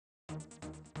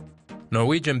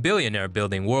Norwegian billionaire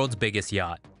building world's biggest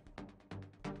yacht.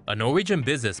 A Norwegian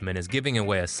businessman is giving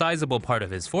away a sizable part of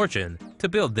his fortune to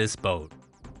build this boat.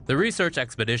 The research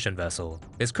expedition vessel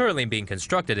is currently being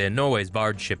constructed in Norway's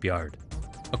Vard shipyard.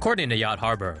 According to Yacht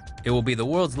Harbor, it will be the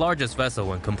world's largest vessel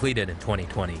when completed in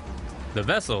 2020. The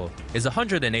vessel is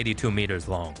 182 meters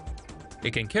long.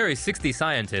 It can carry 60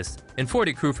 scientists and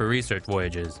 40 crew for research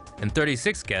voyages, and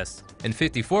 36 guests and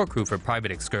 54 crew for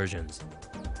private excursions.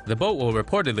 The boat will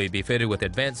reportedly be fitted with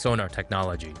advanced sonar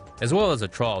technology, as well as a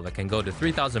trawl that can go to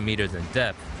 3,000 meters in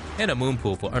depth and a moon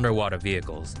pool for underwater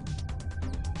vehicles.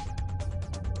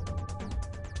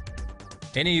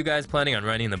 Any of you guys planning on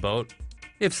renting the boat?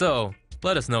 If so,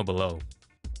 let us know below.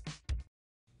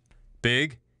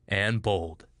 Big and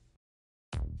bold.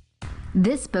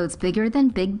 This boat's bigger than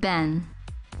Big Ben.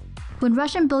 When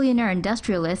Russian billionaire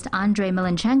industrialist Andrei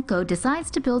Malenchenko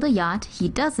decides to build a yacht, he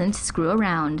doesn't screw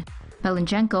around.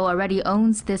 Malenchenko already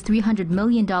owns this $300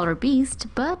 million beast,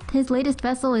 but his latest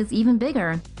vessel is even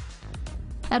bigger.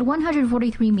 At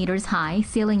 143 meters high,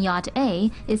 sailing yacht A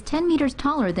is 10 meters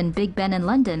taller than Big Ben in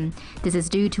London. This is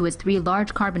due to its 3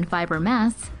 large carbon fiber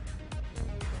masts.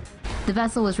 The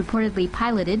vessel is reportedly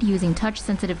piloted using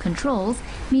touch-sensitive controls,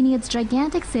 meaning its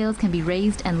gigantic sails can be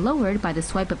raised and lowered by the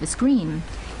swipe of a screen.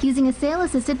 Using a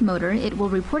sail-assisted motor, it will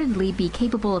reportedly be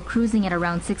capable of cruising at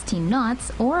around 16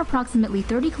 knots, or approximately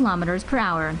 30 kilometers per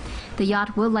hour. The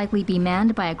yacht will likely be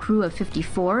manned by a crew of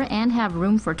 54 and have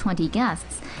room for 20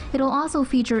 guests. It'll also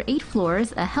feature 8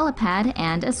 floors, a helipad,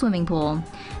 and a swimming pool.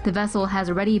 The vessel has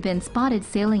already been spotted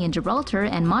sailing in Gibraltar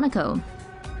and Monaco.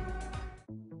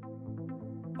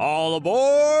 All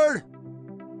aboard!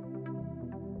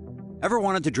 Ever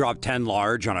wanted to drop 10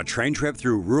 large on a train trip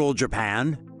through rural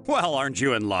Japan? Well, aren't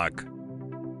you in luck?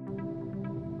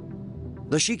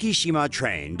 The Shikishima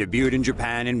train debuted in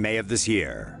Japan in May of this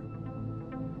year.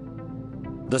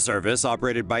 The service,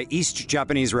 operated by East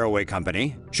Japanese Railway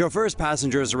Company, chauffeurs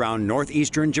passengers around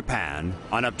northeastern Japan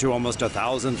on up to almost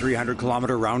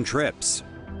 1,300-kilometer round trips.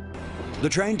 The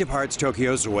train departs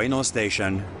Tokyo's Ueno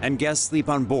station, and guests sleep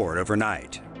on board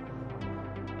overnight.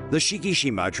 The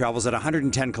Shikishima travels at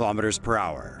 110 kilometers per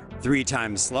hour, 3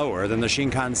 times slower than the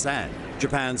Shinkansen,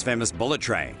 Japan's famous bullet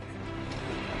train.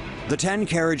 The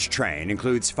 10-carriage train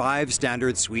includes 5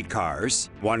 standard suite cars,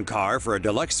 1 car for a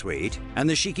deluxe suite, and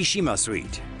the Shikishima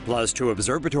suite, plus 2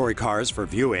 observatory cars for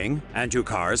viewing and 2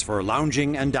 cars for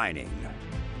lounging and dining.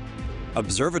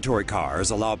 Observatory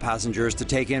cars allow passengers to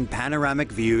take in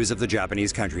panoramic views of the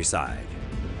Japanese countryside.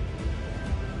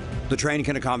 The train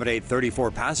can accommodate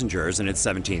 34 passengers in its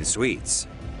 17 suites.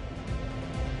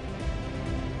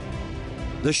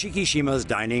 The Shikishima's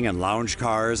dining and lounge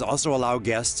cars also allow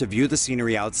guests to view the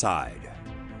scenery outside.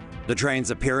 The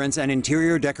train's appearance and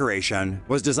interior decoration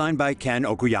was designed by Ken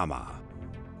Okuyama.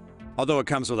 Although it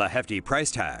comes with a hefty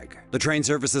price tag, the train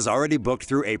service is already booked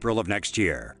through April of next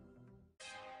year.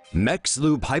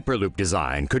 Mexloop Hyperloop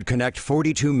design could connect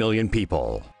 42 million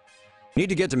people. Need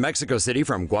to get to Mexico City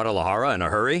from Guadalajara in a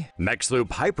hurry? Mexloop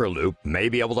Hyperloop may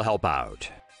be able to help out.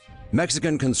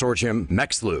 Mexican consortium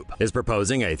Mexloop is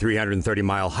proposing a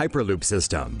 330-mile Hyperloop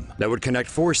system that would connect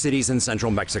 4 cities in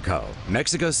central Mexico: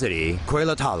 Mexico City,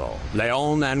 Querétaro,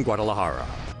 León, and Guadalajara.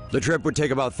 The trip would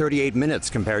take about 38 minutes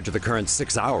compared to the current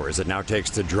 6 hours it now takes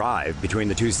to drive between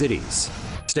the 2 cities.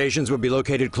 Stations would be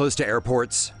located close to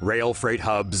airports, rail freight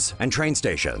hubs, and train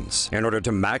stations in order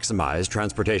to maximize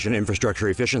transportation infrastructure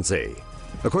efficiency.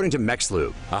 According to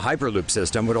Mexloop, a Hyperloop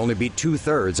system would only be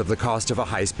 2/3 of the cost of a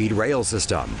high-speed rail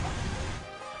system.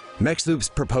 Mexloop's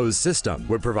proposed system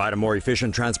would provide a more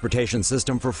efficient transportation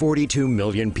system for 42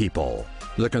 million people.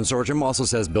 The consortium also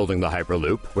says building the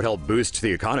Hyperloop would help boost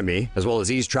the economy as well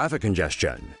as ease traffic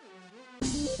congestion.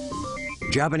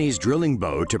 Japanese drilling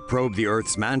boat to probe the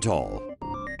Earth's mantle.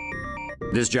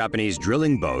 This Japanese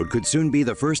drilling boat could soon be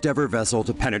the first ever vessel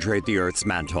to penetrate the Earth's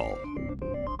mantle.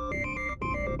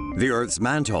 The Earth's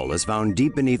mantle is found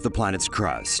deep beneath the planet's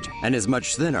crust and is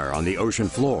much thinner on the ocean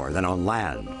floor than on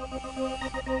land.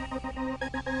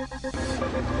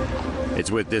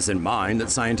 It's with this in mind that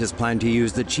scientists plan to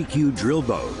use the Chikyu drill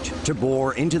boat to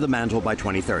bore into the mantle by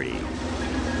 2030.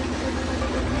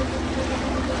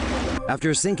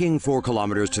 After sinking 4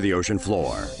 kilometers to the ocean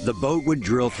floor, the boat would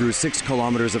drill through 6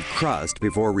 kilometers of crust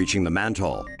before reaching the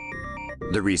mantle.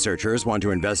 The researchers want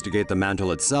to investigate the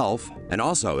mantle itself and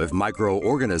also if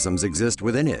microorganisms exist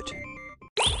within it.